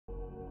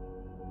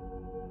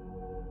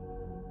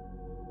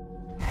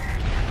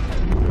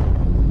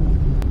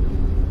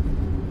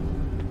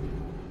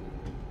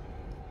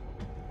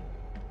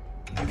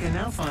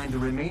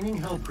find the remaining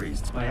Hell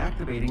Priests by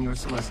activating your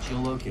celestial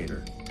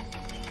locator.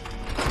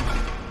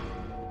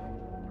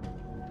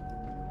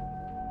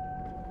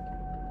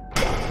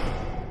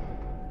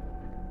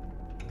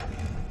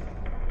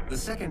 The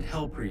second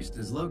Hell Priest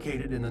is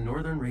located in the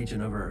northern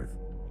region of Earth.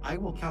 I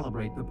will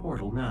calibrate the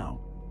portal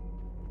now.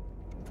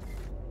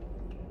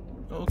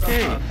 Okay.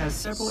 The hub has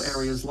several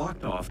areas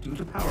locked off due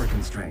to power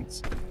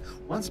constraints.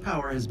 Once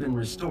power has been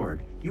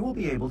restored, you will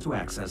be able to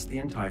access the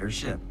entire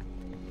ship.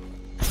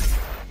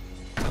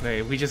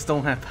 Okay, we just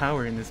don't have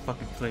power in this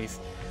fucking place.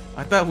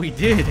 I thought we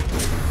did.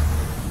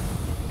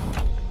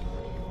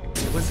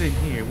 What's in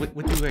here? What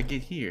do I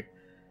get here?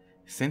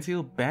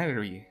 Sentinel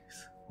batteries.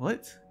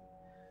 What?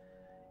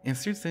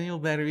 Insert Sentinel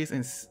batteries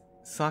and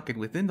socket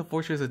within the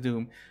Fortress of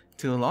Doom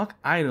to unlock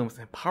items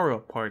and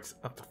power-up parts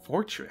of the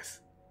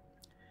fortress.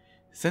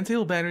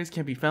 Sentinel batteries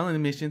can be found in the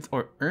missions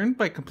or earned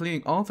by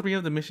completing all 3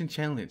 of the mission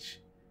challenge.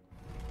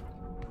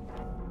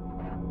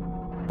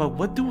 But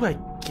what do I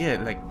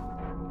get? Like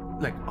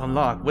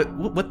unlock?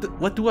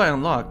 What do I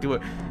unlock? Do I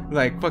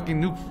like fucking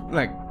new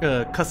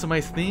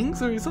customize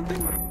things or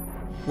something?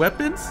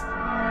 Weapons?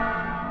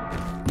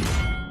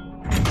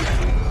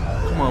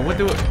 Come on,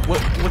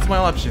 what's my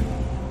option?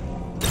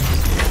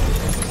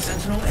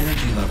 Sentinel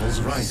energy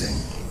levels rising,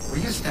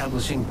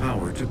 re-establishing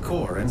power to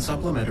core and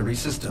supplementary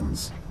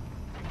systems.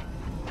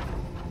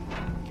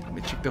 Let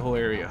me check the whole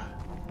area.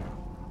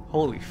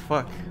 Holy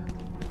fuck.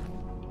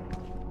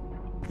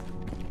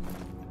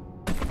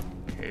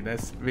 Okay,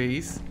 that's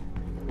base.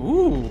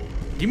 Ooh,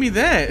 give me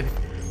that.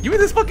 Give me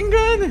this fucking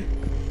gun.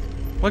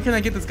 Why can't I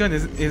get this gun?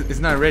 It's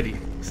not ready.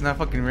 It's not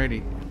fucking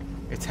ready.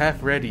 It's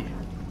half ready.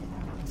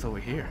 What's over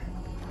here?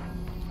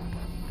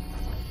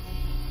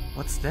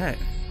 What's that?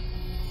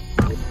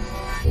 I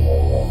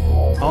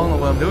don't know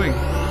what I'm doing.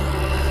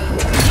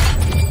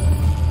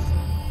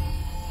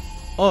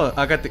 Oh,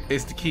 I got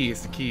it's the key,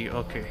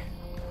 okay.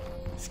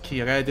 It's the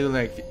key, I gotta do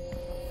like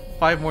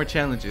 5 more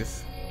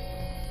challenges.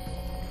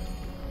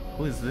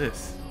 Who is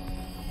this?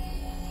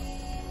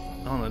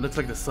 I don't know, it looks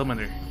like the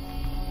summoner.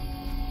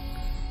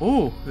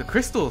 Oh, the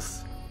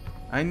crystals!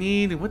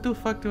 What the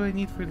fuck do I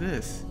need for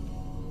this?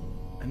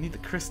 I need the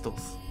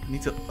crystals. I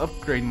need to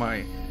upgrade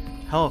my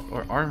health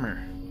or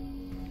armor.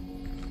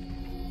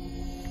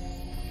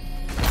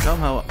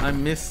 Somehow I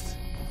missed.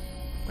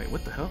 Wait,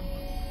 what the hell?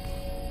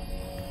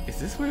 Is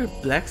this where the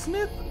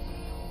blacksmith?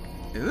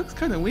 It looks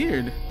kind of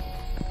weird.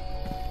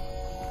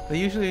 They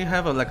usually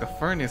have like a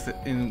furnace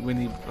when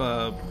they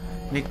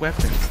make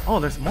weapons. Oh,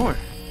 there's more.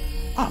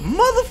 Ah,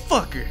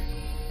 motherfucker!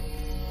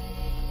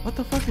 What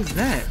the fuck is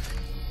that?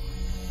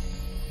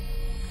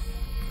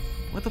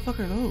 What the fuck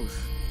are those?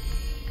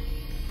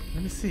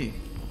 Let me see.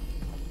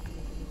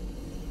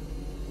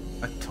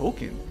 A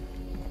token.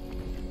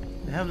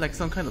 They have like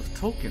some kind of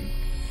token.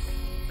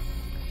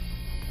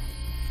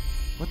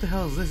 What the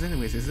hell is this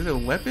anyways? Is it a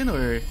weapon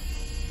or...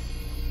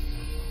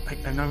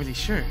 I'm not really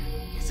sure.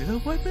 Is it a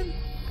weapon?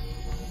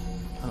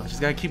 Oh, I just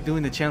gotta keep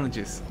doing the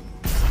challenges.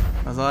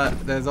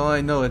 That's all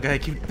I know. I gotta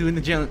keep doing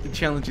the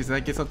challenges and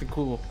I get something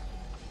cool.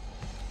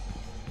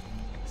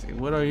 Let's see,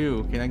 what are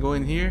you? Can I go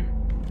in here?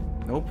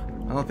 Nope.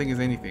 I don't think it's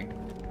anything.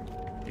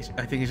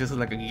 I think it's just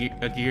like a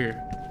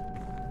gear.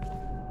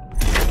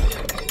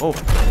 Oh.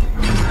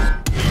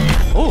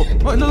 Oh!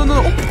 Oh,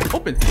 no!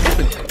 Open!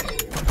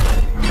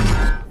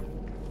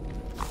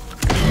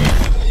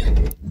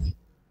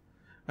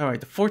 Alright,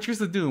 the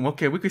Fortress of Doom.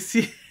 Okay, we could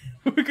see...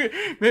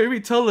 maybe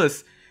tell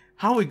us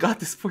how we got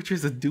this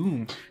Fortress of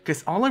Doom.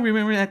 Because all I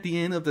remember at the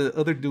end of the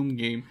other Doom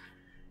game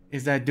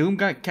is that Doom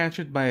got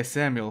captured by a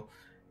Samuel.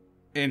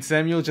 And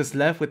Samuel just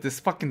left with this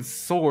fucking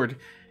sword.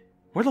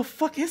 Where the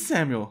fuck is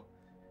Samuel?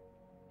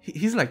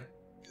 He's like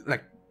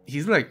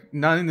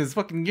not in this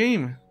fucking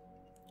game.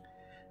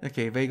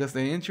 Okay, Vegas,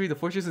 the entry. The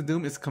Fortress of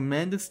Doom is a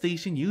commanded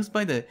station used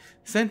by the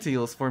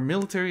Sentinels for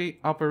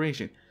military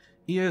operation.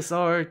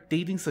 ESR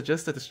dating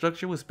suggests that the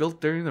structure was built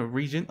during the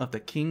region of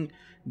the King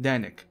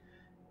Danik,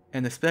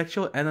 and the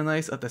spectral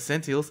analysis of the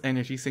Sentinel's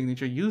energy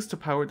signature used to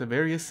power the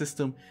various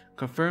systems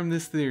confirm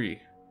this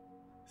theory.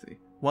 See,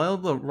 while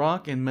the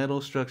rock and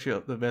metal structure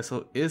of the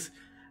vessel is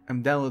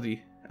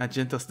undoubtedly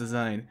Argento's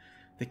design,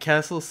 the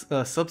castle's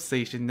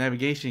substation,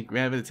 navigation,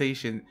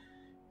 gravitation,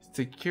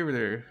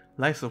 security,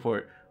 life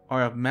support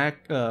are of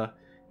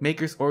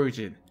Maker's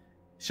origin,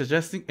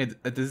 suggesting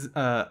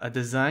a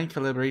design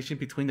collaboration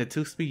between the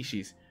two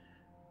species.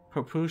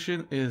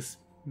 Propulsion is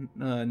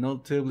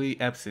notably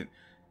absent,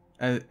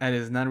 and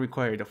is not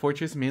required. The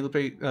fortress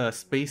manipulates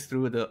space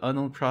through the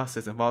unknown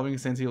process involving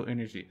sentinel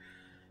energy.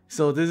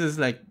 So this is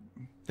like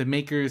the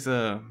Maker's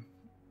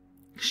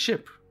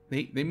ship.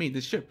 They made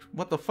the ship.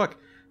 What the fuck?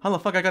 How the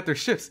fuck I got their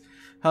ships?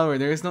 However,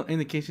 there is no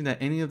indication that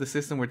any of the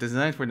systems were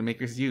designed for the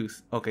Maker's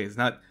use. Okay, it's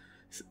not...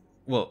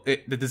 Well,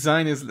 the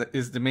design is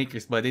the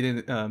Maker's, but they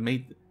didn't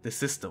make the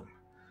system.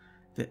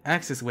 The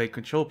accessway,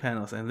 control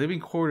panels, and living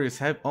quarters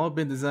have all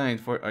been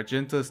designed for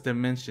Argento's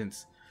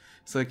dimensions,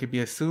 so it could be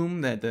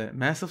assumed that the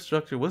massive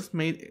structure was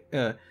made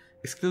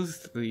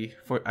exclusively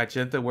for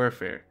Argenta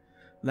warfare,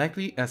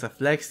 likely as a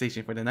flag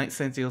station for the Night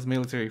Sentinel's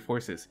military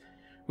forces.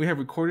 We have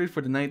recorded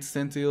for the Night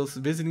Sentinels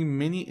visiting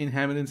many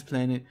inhabitants'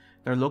 planet,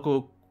 their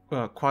local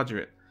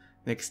quadrant.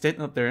 The extent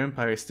of their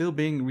empire is still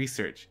being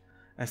researched,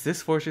 as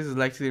this fortress is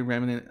likely a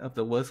remnant of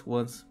the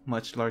once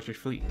much larger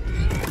fleet.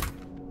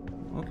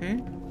 Okay.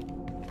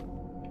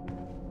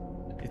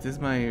 Is this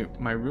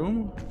my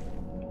room?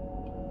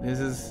 This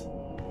is...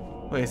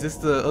 Wait, is this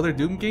the other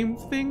Doom game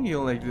thing? You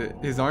know, like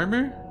his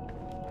armor?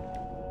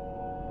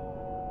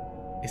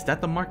 Is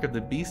that the mark of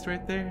the beast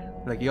right there?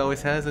 Like he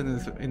always has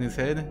in his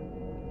head?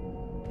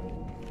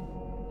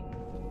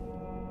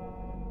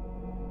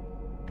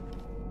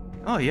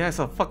 Oh yeah, it's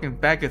a fucking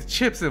bag of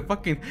chips and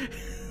fucking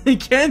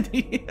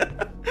candy.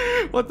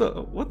 What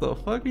the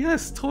fuck? He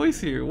has toys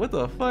here. What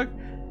the fuck?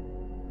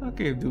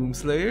 Okay,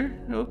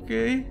 Doomslayer.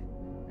 Okay.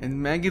 And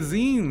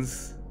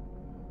magazines.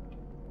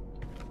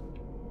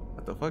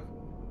 What the fuck?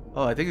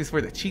 Oh, I think it's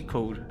for the cheat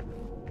code.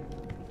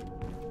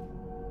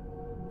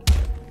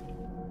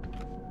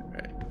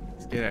 Alright,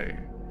 let's get out of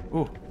here.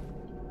 Ooh.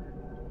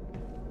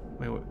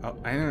 Wait,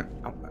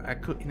 I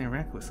could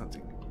interact with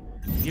something.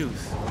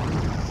 Use.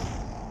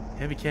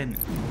 Heavy cannon.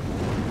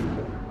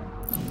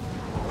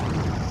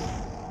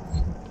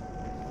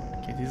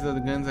 Okay, these are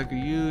the guns I could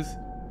use.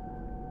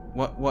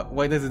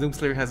 Why does the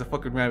Doomslayer has a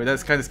fucking rabbit?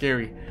 That's kind of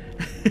scary.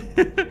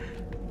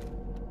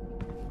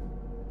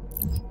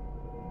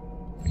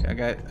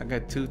 Okay, I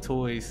got 2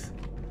 toys.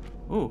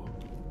 Ooh.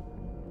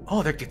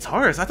 Oh, they're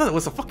guitars. I thought it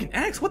was a fucking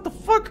axe. What the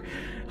fuck?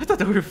 I thought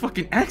they were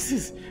fucking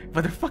axes,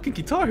 but they're fucking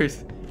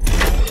guitars.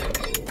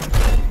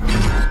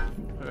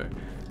 Alright.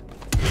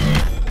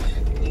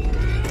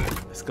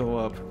 Let's go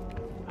up.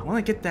 I want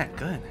to get that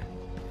gun.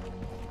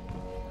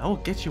 I will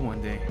get you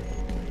one day.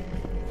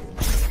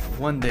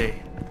 One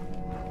day.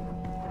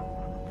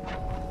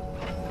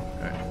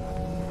 Alright.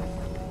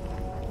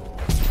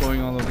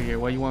 Going all over here.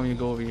 Why you want me to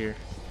go over here?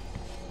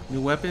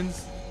 New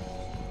weapons?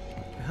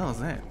 What the hell is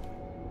that?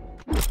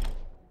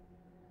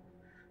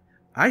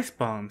 Ice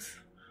bombs.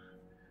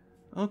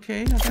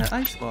 Okay, I got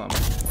ice bombs.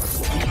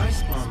 The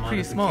ice bomb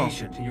Pretty small.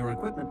 modification to your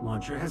equipment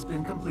launcher has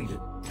been completed.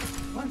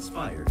 Once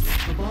fired,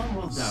 the bomb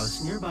will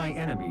douse nearby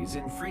enemies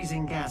in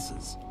freezing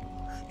gases.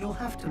 You'll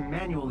have to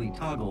manually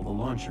toggle the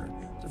launcher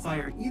to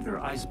fire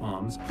either ice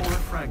bombs or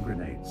frag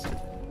grenades.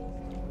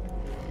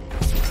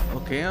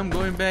 Okay, I'm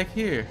going back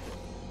here.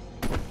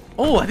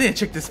 Oh, I didn't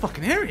check this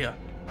fucking area.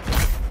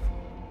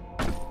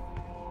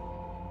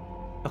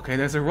 Okay,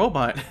 there's a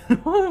robot.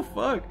 Oh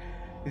fuck.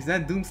 Is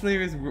that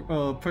Doomslayer's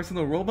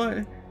personal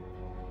robot?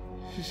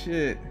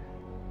 Shit.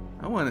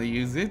 I want to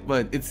use it,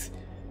 but it's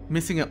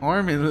missing an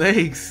arm and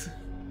legs.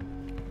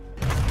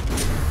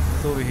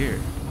 It's over here.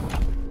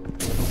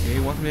 Okay, he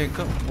wants me to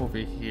come over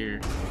here.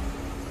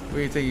 Where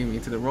are you taking me?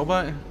 To the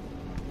robot?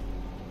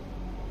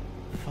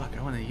 Fuck,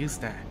 I want to use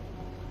that.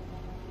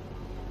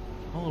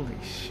 Holy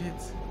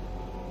shit.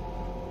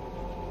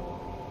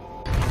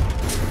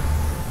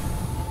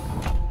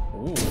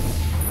 Ooh.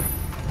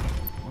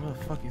 What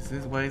the fuck is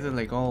this? Why is it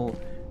like all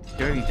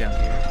dirty down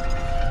here?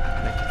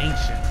 Like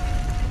ancient.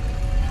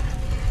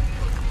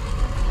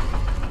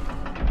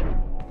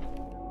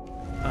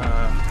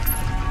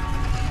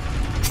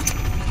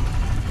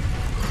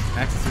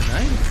 Access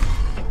denied?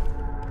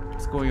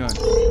 What's going on?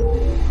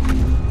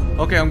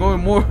 Okay, I'm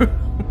going more.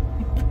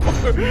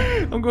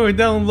 I'm going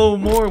down low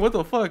more. What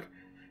the fuck?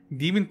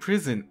 Demon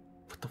prison.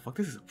 What the fuck?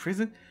 This is a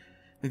prison?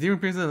 The demon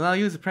prison allows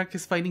you to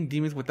practice fighting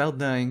demons without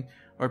dying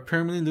or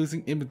permanently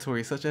losing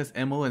inventory such as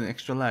ammo and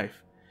extra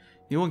life.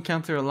 You will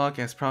encounter a lock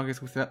as progress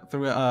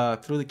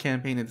through the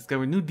campaign and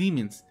discover new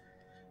demons.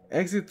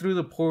 Exit through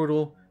the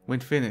portal when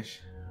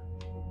finished.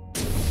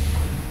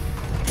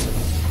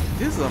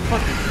 This is a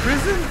fucking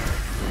prison?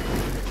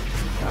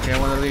 Okay, I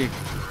wanna leave.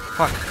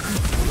 Fuck.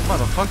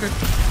 Motherfucker.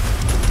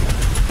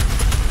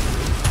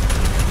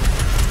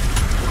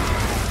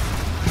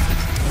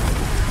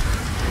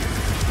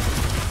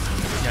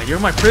 Yeah, you're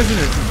my prisoner,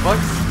 you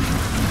fucks.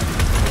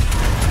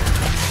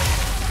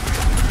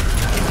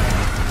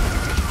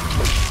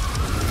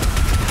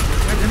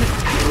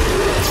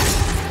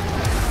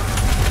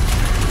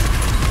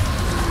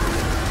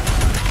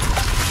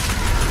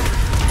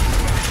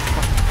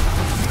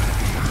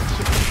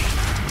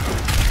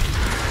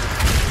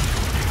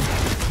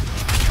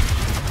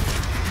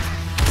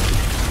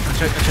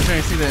 I'm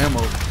trying to see the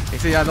ammo. They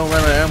say I don't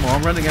run out of ammo.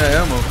 I'm running out of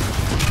ammo.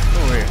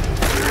 Over here.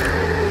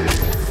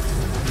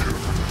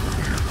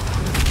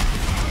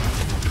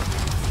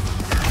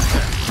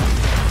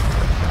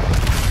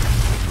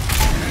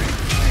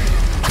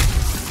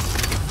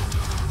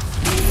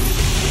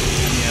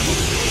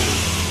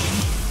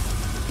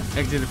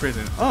 Exit the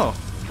prison. Oh,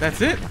 that's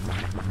it?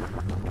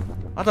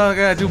 I thought I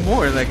gotta do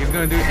more. Like it's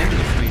gonna do it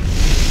endlessly.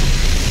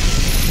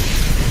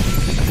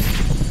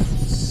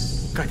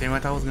 God damn! I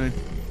thought I was gonna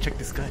check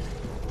this gun.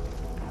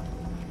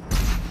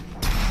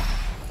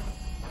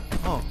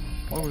 Oh,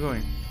 where are we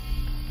going?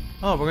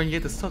 Oh, we're gonna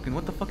get this token.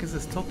 What the fuck is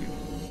this token?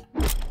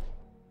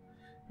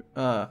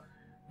 The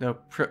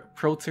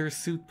Proter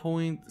Suit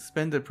Point.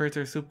 Spend the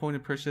Proter Suit Point to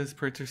purchase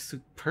Proter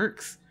Suit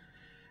perks.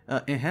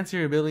 Enhance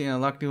your ability and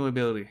unlock new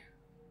ability.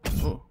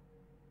 Oh.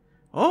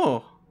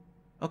 Oh!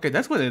 Okay,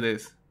 that's what it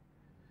is.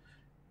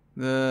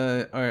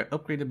 Or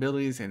upgrade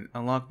abilities and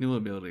unlock new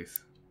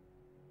abilities.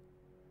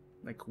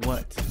 Like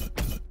what?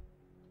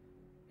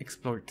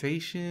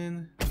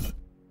 Exploitation,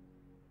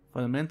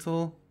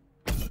 fundamental,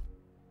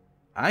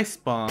 ice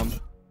bomb,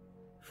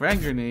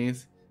 frag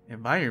grenades,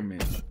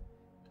 environment.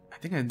 I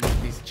think I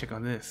need to check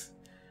on this.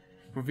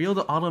 Reveal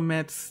the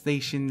automat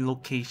station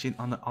location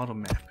on the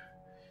automap.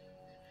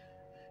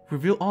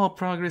 Reveal all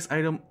progress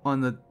item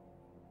on the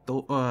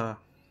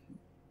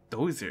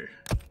dozer.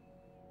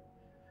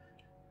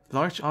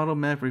 Large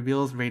automap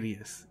reveals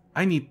radius.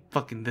 I need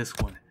fucking this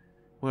one.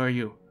 Where are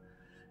you?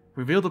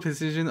 Reveal the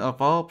position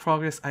of all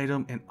progress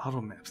item and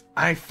automaps.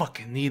 I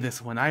fucking need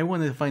this one. I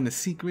want to find the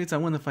secrets. I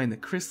want to find the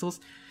crystals.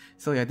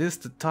 So yeah, this is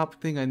the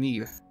top thing I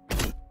need.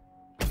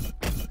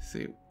 Let's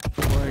see,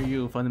 where are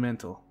you?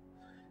 Fundamental.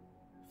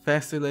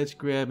 Faster ledge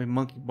grab and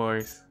monkey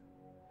bars.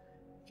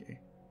 Okay.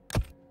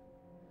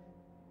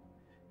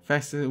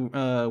 Faster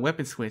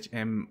weapon switch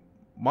and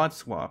mod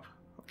swap.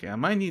 Okay, I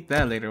might need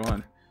that later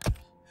on.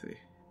 Let's see.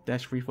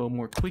 Dash refill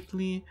more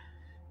quickly.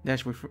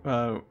 Dash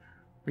refill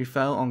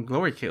on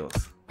glory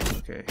kills.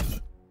 Okay.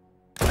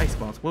 Ice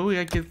bombs. What would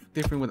I get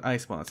different with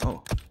ice bombs?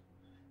 Oh,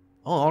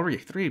 already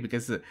 3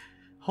 because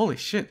holy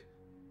shit.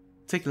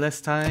 Take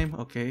less time.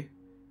 Okay.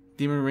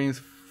 Demon Rain's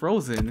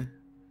frozen.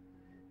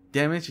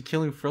 Damage to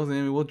killing frozen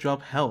enemy will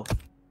drop health.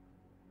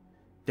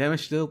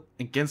 Damage dealt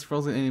against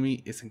frozen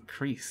enemy is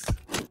increased.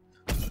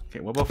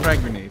 Okay, what about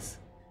frag grenades?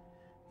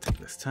 Take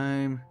less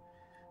time.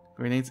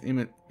 Grenades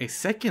emit a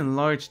second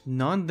large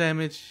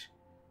non-damage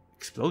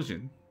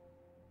explosion.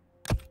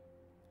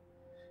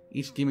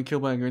 Each demon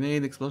killed by a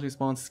grenade explosion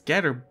spawns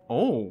scatter.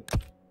 Oh!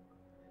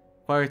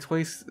 Fire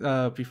twice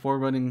before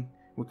running,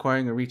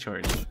 requiring a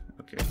recharge.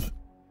 Okay.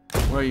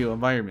 Where are you?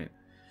 Environment.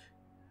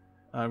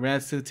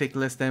 Rad-suit take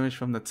less damage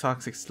from the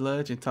toxic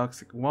sludge and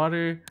toxic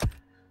water.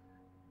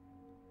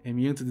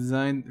 Immune to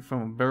design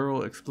from a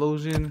barrel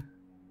explosion.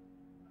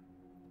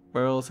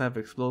 Barrels have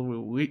explode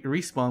will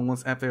respawn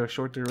once after a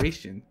short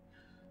duration.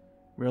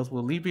 Barrels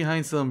will leave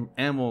behind some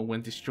ammo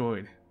when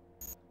destroyed.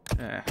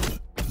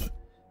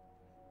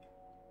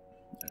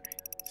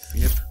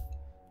 Skip.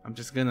 I'm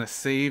just gonna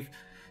save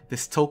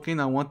this token.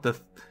 I want the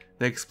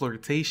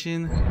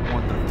exploitation. I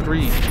want the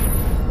 3.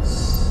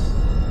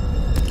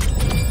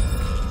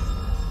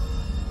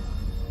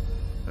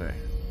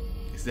 Alright.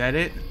 Is that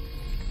it?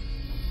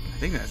 I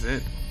think that's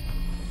it.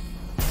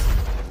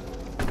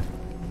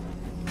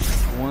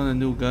 I want a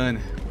new gun.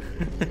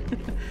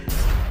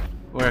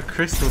 Or a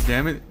crystal,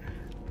 damn it.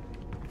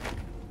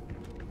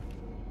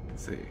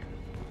 Let's see.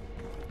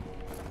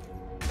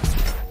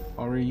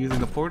 Already using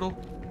the portal?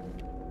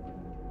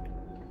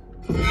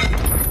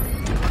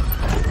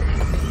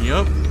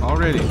 Yup,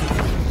 already.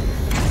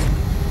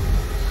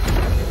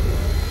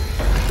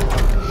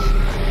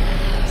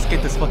 Let's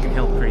get this fucking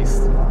hell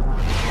priest.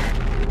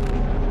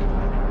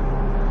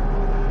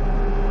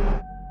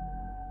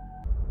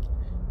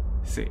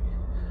 See.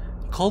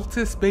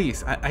 Cultist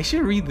base. I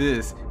should read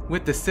this.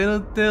 With the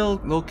Citadel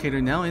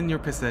locator now in your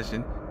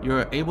possession, you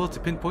are able to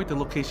pinpoint the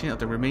location of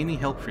the remaining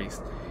Hell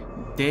Priest,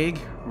 Dag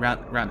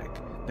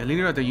Ranik, the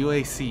leader of the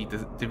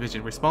UAC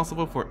division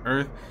responsible for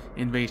Earth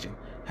invasion,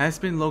 has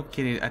been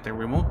located at the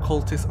remote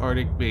cultist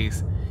Arctic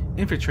base,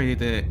 infiltrated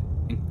the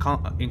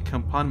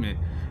encampment,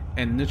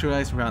 and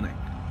neutralized Ranik.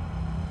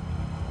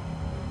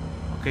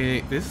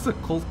 Okay, this is a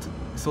cult.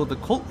 So the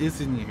cult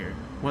is in here.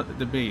 What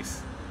the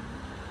base?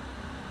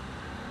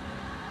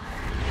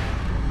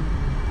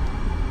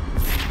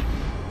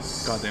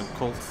 Goddamn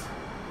cults.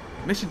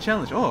 Mission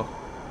challenge. Oh,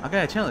 I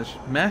got a challenge.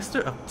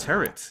 Master of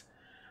turrets.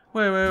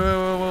 Wait.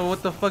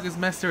 What the fuck is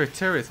Master of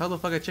turrets? How the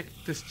fuck I check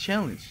this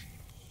challenge?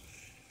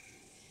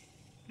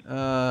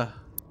 Where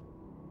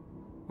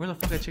the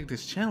fuck I check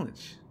this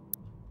challenge?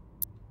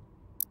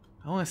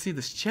 I want to see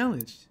this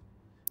challenge.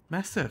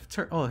 Master of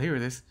turret. Oh, here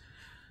it is.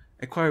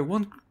 Acquire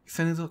 1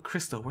 Citadel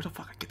crystal. Where the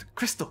fuck I get the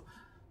crystal?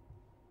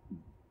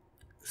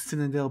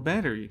 Citadel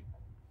battery.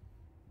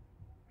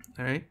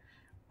 Alright.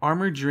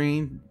 Armor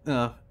drain,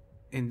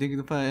 and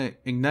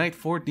ignite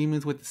 4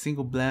 demons with a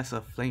single blast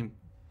of flame.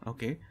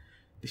 Okay.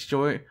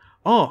 Destroy.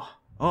 Oh,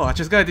 I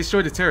just gotta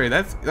destroy the turret.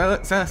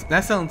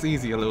 That sounds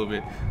easy a little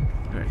bit.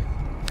 Alright.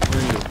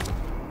 Where are you?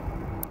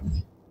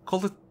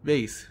 Cultist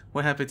base.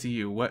 What happened to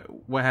you?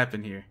 What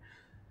happened here?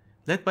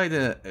 Led by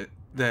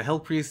the Hell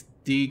Priest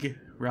Dag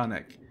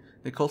Ranik,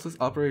 the cultists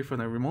operate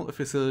from a remote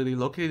facility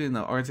located in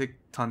the Arctic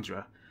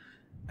tundra.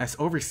 As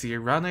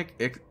overseer, Ranik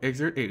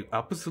exerts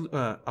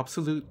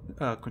absolute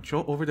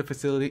control over the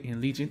facility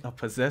and legion of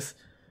possessed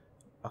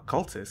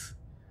occultists.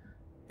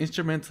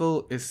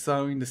 Instrumental is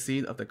sowing the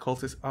seed of the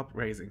cultist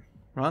uprising.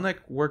 Ranik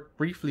worked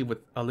briefly with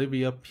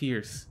Olivia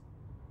Pierce.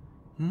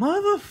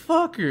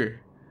 Motherfucker!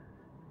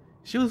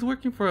 She was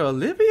working for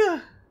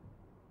Olivia?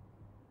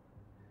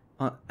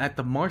 At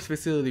the Mars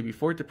facility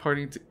before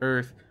departing to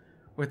Earth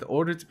with the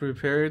order to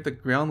prepare the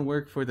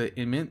groundwork for the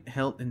imminent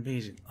Hell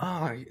invasion.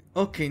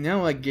 Okay,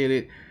 now I get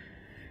it.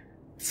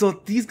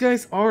 So these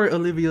guys are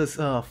Olivia's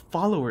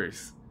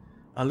followers.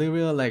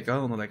 Olivia, like, I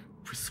don't know, like,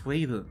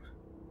 persuade them.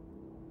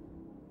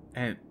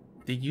 And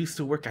they used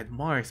to work at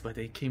Mars, but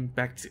they came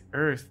back to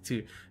Earth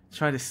to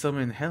try to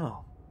summon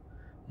hell.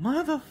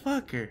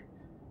 Motherfucker.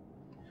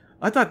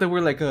 I thought they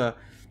were like I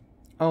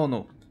don't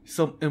know,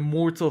 some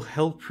immortal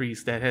hell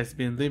priest that has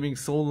been living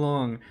so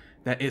long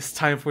that it's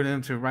time for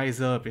them to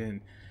rise up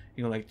and,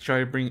 you know, like try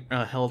to bring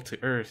hell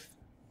to Earth.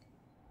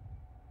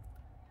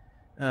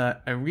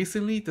 A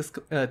recently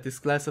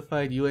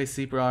disclassified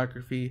UIC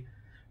biography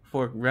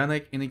for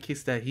Branagh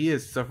indicates that he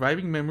is a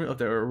surviving member of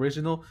the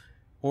original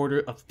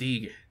Order of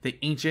Deeg, the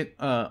ancient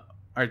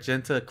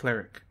Argenta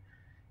cleric.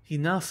 He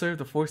now served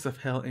the force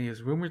of hell and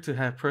is rumored to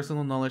have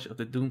personal knowledge of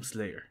the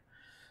Doomslayer,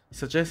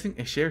 suggesting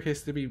a shared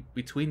history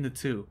between the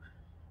two,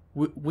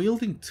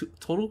 wielding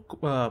total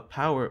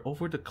power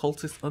over the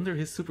cultists under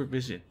his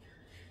supervision.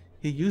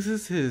 He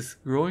uses his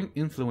growing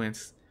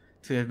influence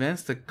to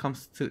advance the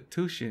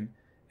Constitution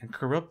and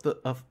corrupt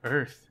of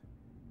Earth.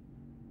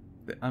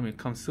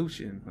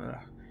 Constitution,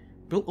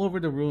 built over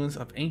the ruins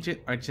of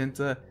ancient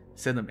Argenta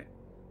settlement.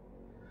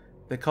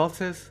 The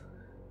cultist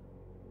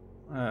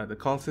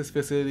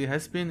facility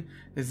has been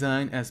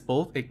designed as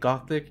both a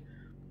Gothic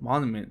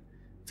monument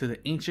to the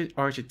ancient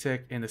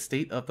architect and a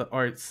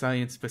state-of-the-art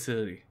science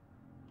facility.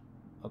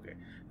 Okay,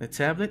 the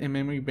tablet and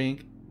memory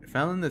bank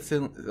found in the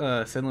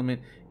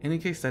settlement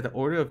indicates that the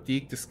Order of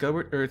Deeg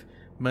discovered Earth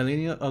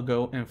millennia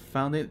ago and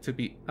found it to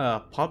be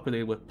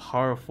populated with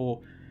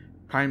powerful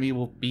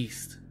primeval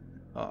beasts.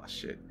 Oh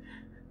shit,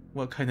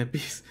 what kind of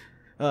beasts?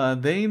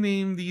 They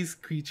named these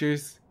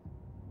creatures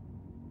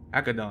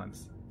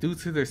Agadons due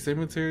to their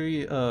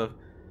similarity of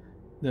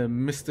the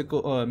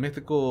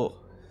mythical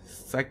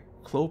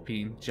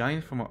cyclopean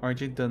giant from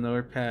Argent del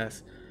Nord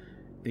Pass,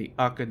 the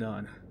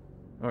Akadon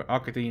or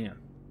Akadian.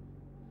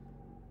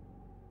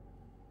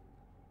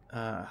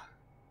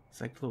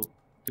 Cyclope.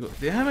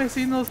 Have I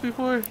seen those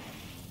before?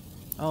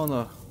 I don't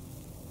know.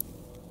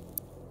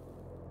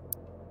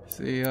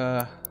 See,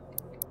 I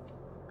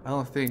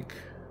don't think.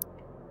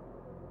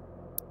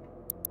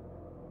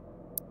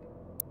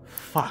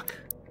 Fuck.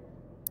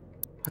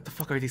 What the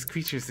fuck are these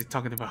creatures they're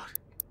talking about?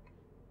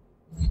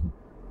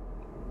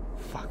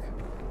 Fuck.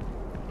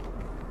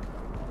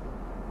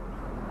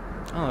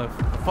 I don't know.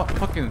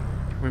 Fucking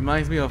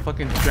reminds me of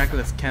fucking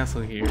Dracula's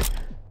Castle here.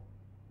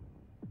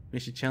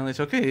 Mission challenge.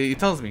 Okay, it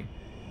tells me.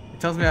 It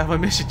tells me I have a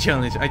mission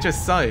challenge. I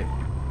just saw it.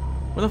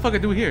 What the fuck I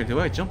do here? Do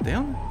I jump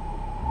down?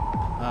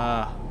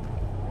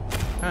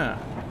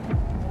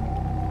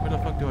 Where the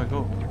fuck do I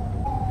go?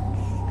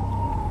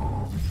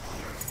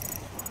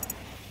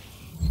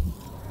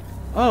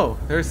 Oh,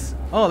 there's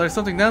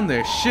something down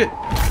there. Shit.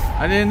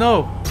 I didn't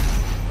know.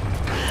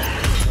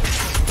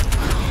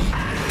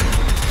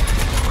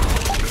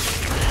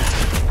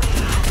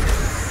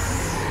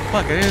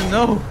 Fuck, I didn't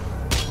know.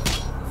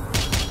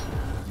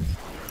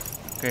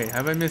 Okay,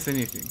 have I missed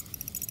anything?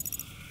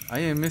 I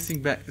am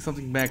missing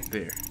something back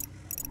there.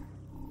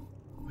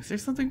 Was there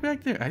something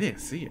back there? I didn't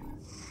see it.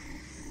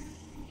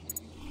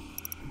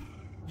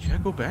 Should I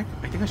go back?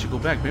 I think I should go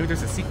back. Maybe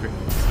there's a secret.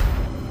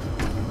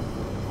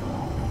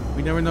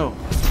 We never know.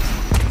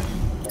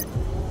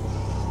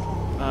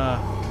 How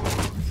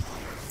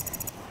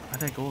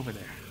did I go over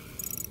there?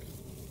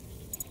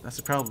 That's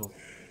the problem.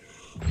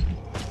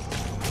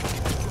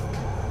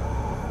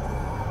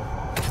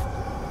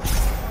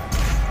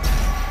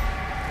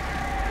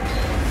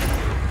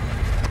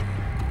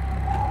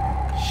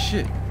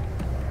 Shit.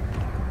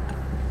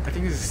 I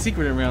think there's a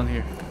secret around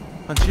here.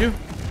 Don't you?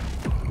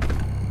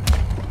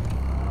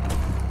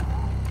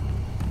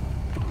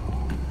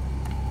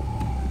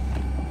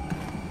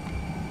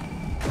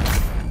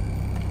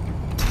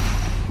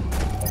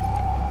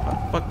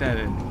 Fuck that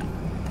in.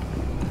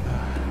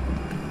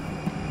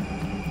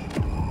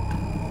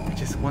 I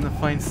just want to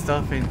find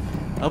stuff and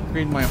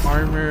upgrade my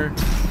armor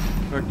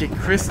or get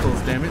crystals,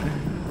 damn it.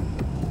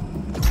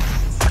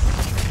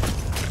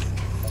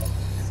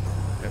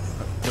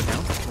 Go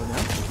down.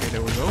 Okay,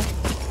 there we go.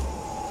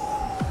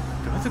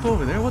 Do I have to go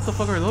over there? What the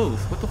fuck are those?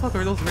 What the fuck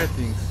are those red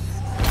things?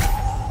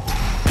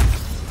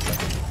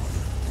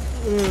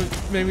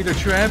 Maybe they're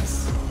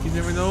traps? You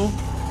never know.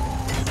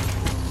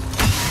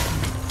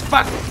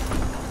 Fuck!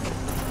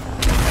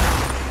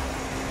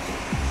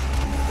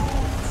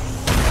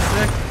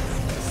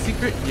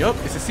 Secret? Yup,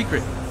 it's a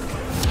secret.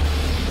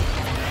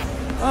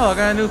 Oh, I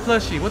got a new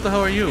plushie. What the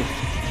hell are you?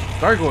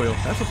 Gargoyle.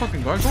 That's a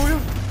fucking gargoyle?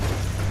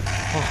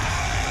 Oh.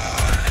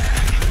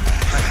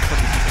 That's a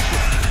fucking piece of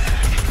shit.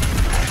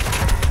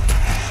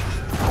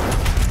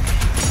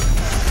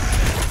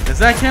 Does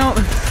that count? I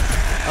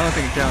don't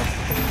think it counts.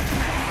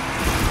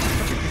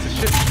 Fucking piece of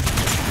shit.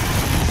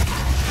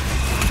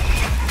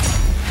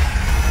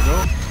 There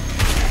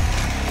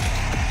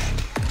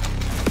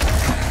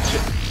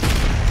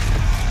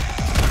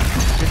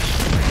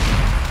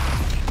we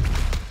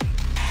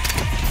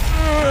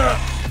go.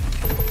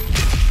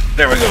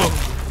 There we go!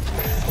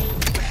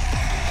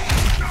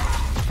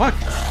 Fuck!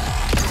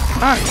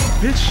 Ah,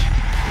 bitch!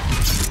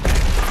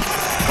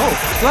 Oh,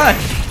 fly!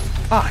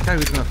 Ah, I thought he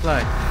was gonna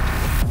fly.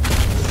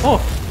 Oh!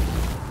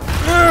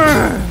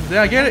 Did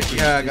I get it?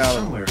 Yeah, I got it.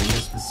 Somewhere in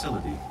this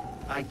facility.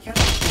 I cannot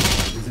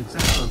see his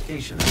exact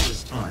location at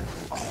this time.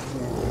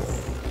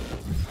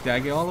 Did I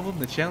get all of them?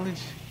 The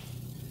challenge?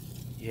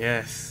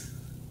 Yes.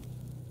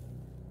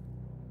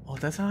 Oh,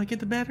 that's how I get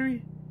the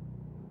battery?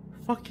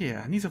 Fuck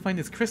yeah, I need to find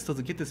this crystal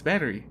to get this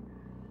battery.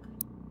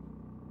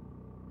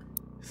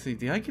 Let's see,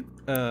 did I get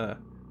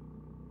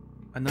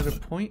another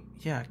point?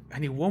 Yeah, I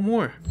need one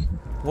more.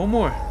 One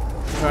more.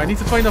 Alright, I need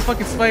to find a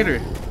fucking spider.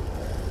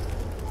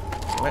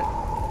 What?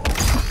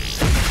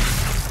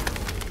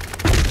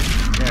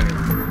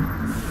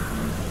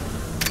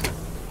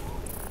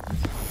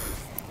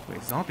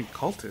 Wait, zombie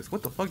cultist?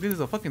 What the fuck? This is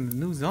a fucking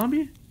new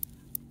zombie?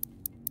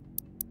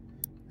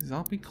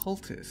 Zombie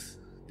cultist.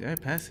 Did I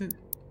pass it?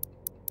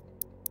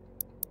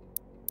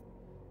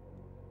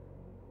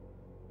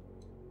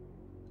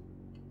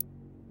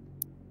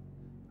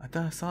 I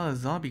thought I saw a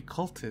zombie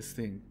cultist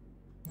thing.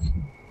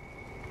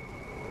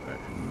 Right.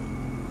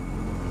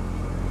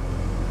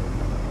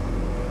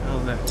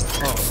 How's that?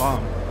 Oh, a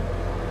bomb.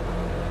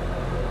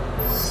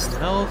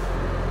 Health.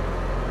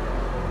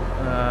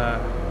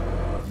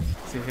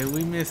 See, did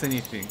we miss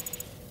anything?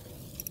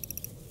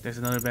 There's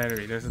another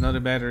battery. There's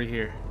another battery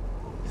here.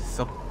 It's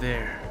up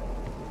there.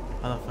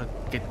 How the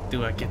fuck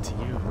do I get to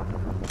you?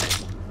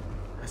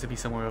 Has to be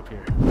somewhere up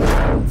here.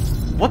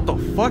 What the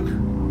fuck?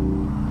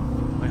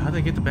 Wait, how did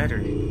I get the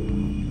battery?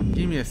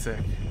 Give me a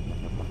sec.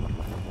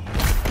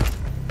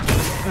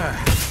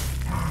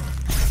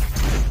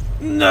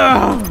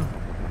 No!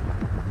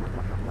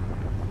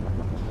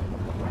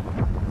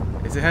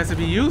 Does it has to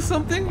be you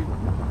something?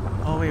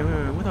 Oh wait,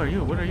 what are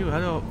you? What are you? How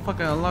do I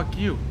fucking unlock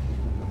you?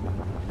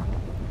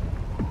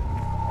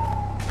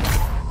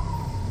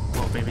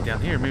 Oh, maybe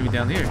down here, maybe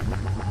down here.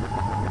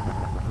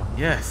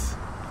 Yes.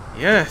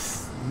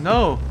 Yes.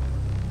 No.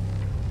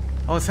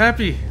 I was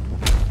happy.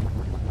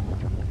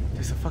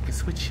 There's a fucking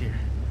switch here.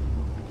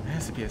 There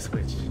has to be a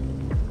switch.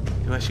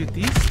 Do I shoot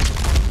these?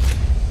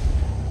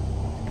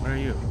 Where are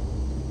you?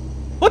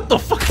 What the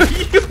fuck are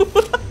you?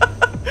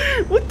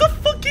 What the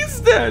fuck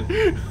is that?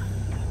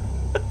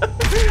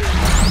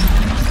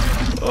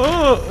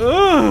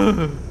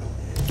 Oh,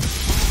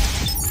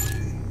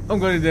 I'm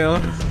going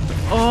down.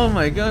 Oh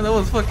my god, that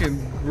was fucking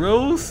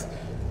gross.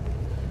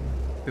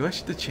 Do I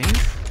shoot the chains?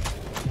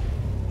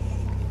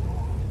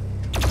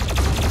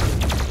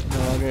 No,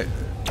 okay.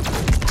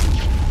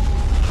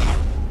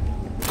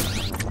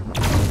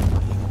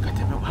 God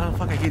damn it, how the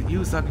fuck I get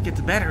you so I can get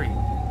the battery?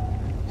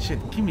 Shit,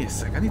 give me a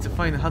sec. I need to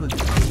find how to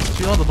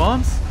shoot all the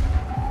bombs.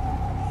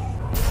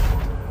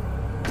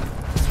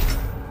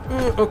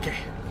 Okay.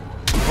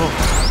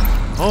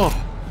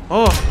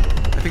 Oh,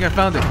 I think I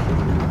found it.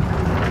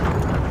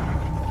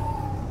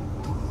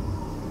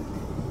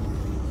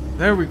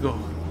 There we go.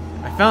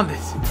 I found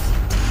it.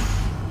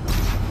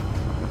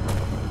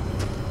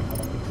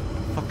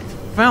 Fucking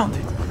found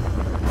it.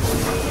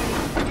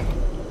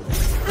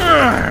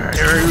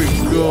 There we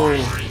go.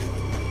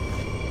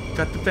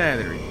 Got the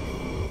battery.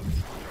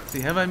 See,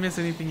 have I missed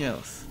anything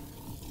else?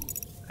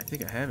 I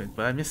think I haven't,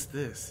 but I missed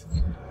this.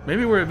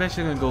 Maybe we're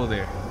eventually gonna go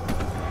there.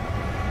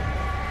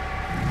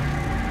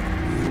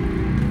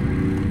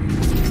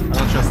 I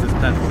don't trust this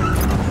platform.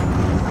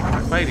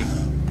 I'm fighting.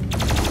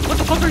 What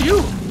the fuck are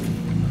you?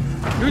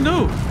 You're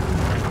new.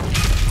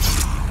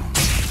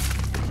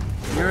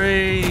 You're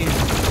a... You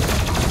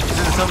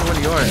didn't tell me what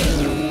you are.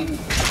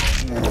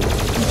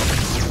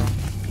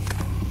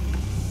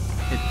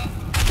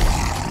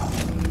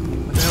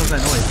 What the hell is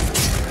that noise?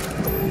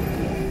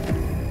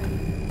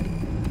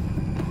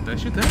 Did I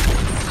shoot that?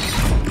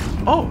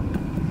 Oh!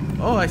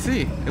 Oh, I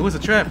see. It was a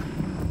trap.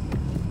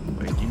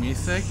 Wait, give me a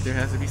sec. There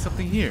has to be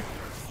something here.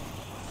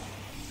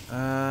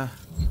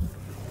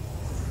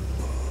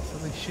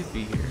 Something should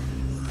be here.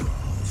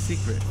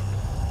 Secret.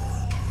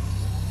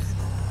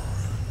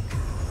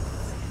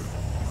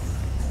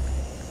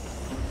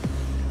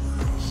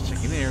 Just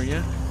checking the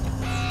area.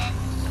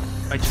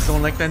 I just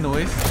don't like that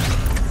noise.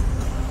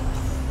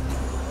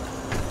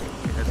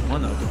 Okay, that's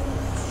one of them.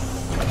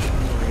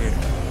 Over here.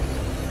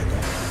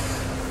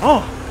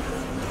 Oh!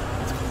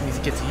 I need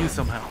to get to you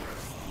somehow.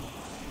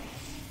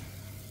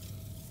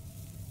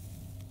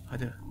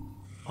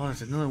 Oh,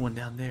 there's another one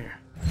down there.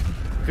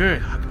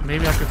 Good.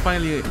 Maybe I can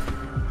finally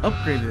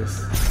upgrade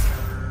this.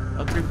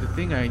 Upgrade the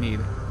thing I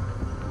need.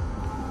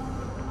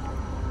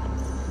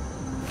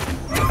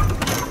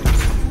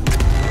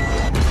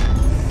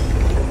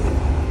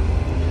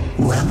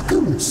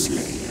 Welcome,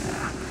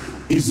 Slayer.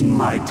 Is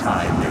my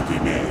time at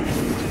an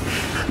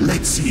end?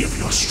 Let's see if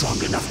you're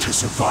strong enough to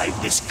survive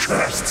this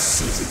cursed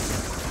season.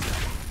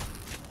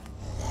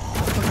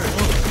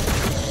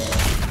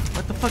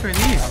 What the fuck are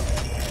these?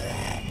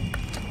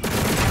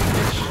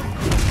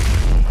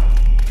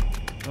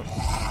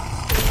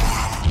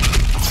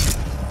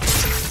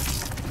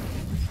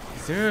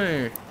 Is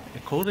there a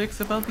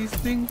codex about these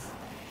things?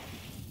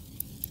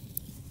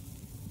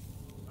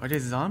 Are they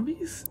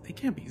zombies? They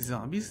can't be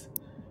zombies.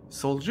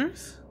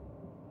 Soldiers?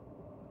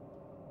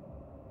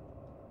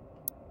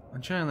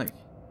 I'm trying to like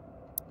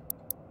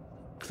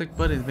click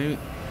buttons. Maybe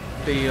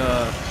they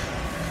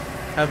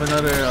have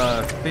another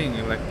thing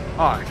like,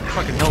 oh,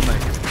 fucking hell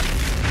knife.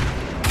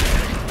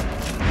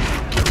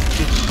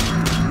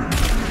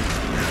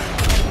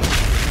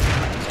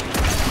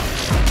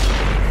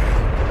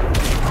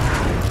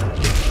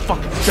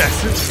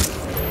 Bastards!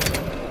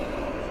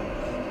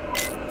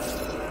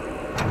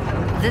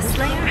 The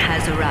Slayer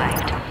has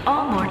arrived.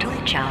 All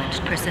mortally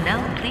challenged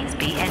personnel, please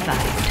be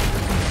advised.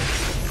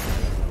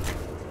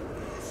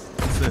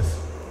 What's this?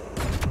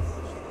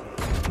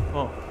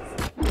 Oh.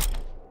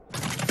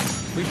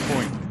 Weak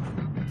point.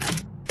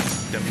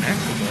 The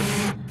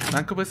Mancubus.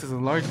 Mancubus is a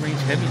large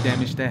range heavy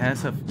damage that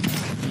has a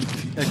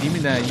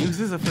demon that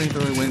uses a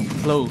flamethrower when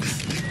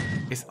close.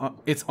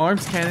 Its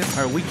arms cannons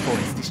are weak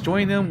points.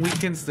 Destroying them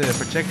weakens the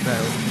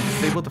projectiles and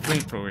disable the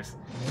flamethrowers.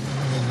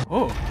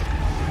 Oh.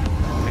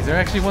 Is there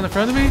actually one in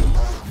front of me?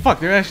 Fuck,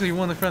 there's actually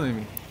one in front of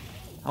me.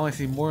 I want to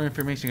see more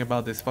information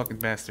about this fucking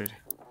bastard.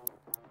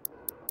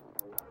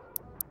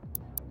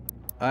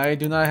 I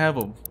do not have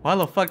them. How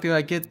the fuck did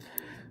I get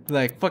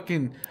like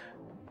fucking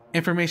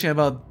information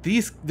about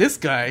this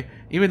guy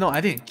even though I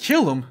didn't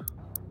kill him?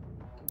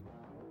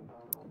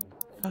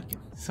 Fucking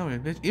sorry,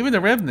 bitch. Even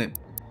the Revenant.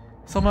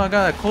 Somehow I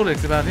got a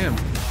codex about him.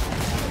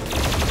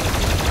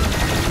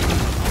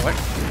 What?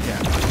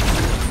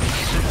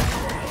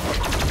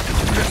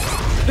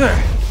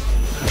 Yeah.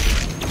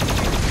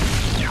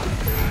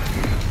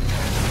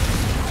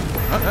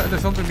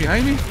 There's something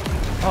behind me?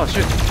 Oh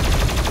shit.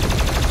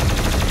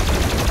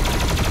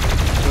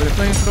 Go to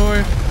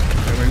flamethrower.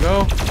 There we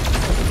go.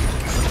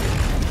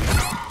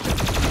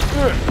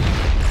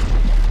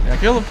 Yeah,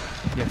 kill him.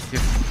 Yes,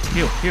 yes.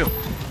 Heal.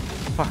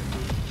 Fuck.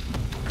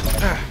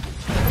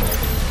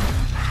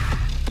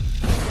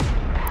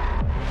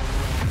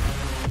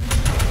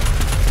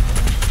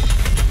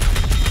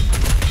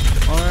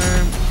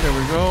 Arm. There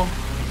we go.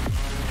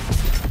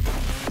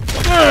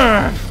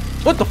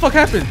 What the fuck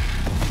happened?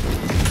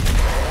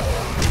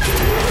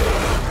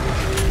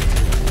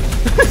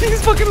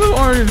 These fucking little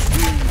arms.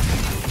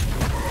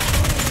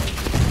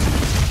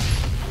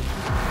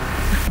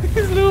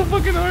 His little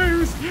fucking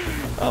arms.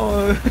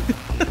 Oh.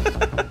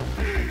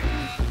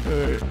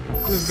 Alright,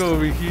 let's go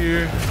over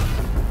here.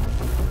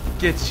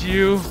 Get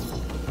you.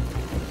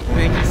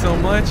 Thank you so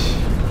much.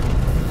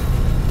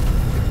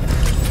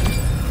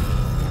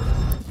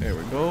 There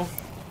we go.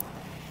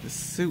 The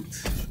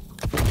suit.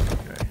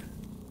 Okay.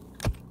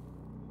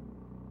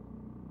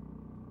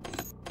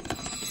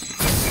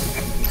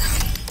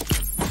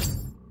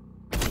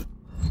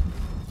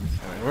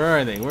 Alright, where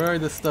are they? Where are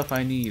the stuff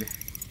I need?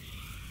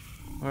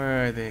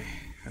 Where are they?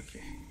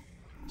 Okay.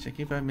 Check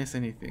if I miss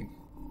anything.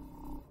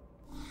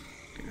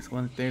 Okay, there's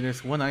one there.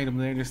 There's one item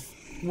there. There's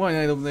one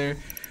item there.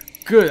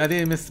 Good. I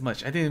didn't miss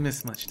much.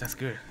 That's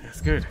good.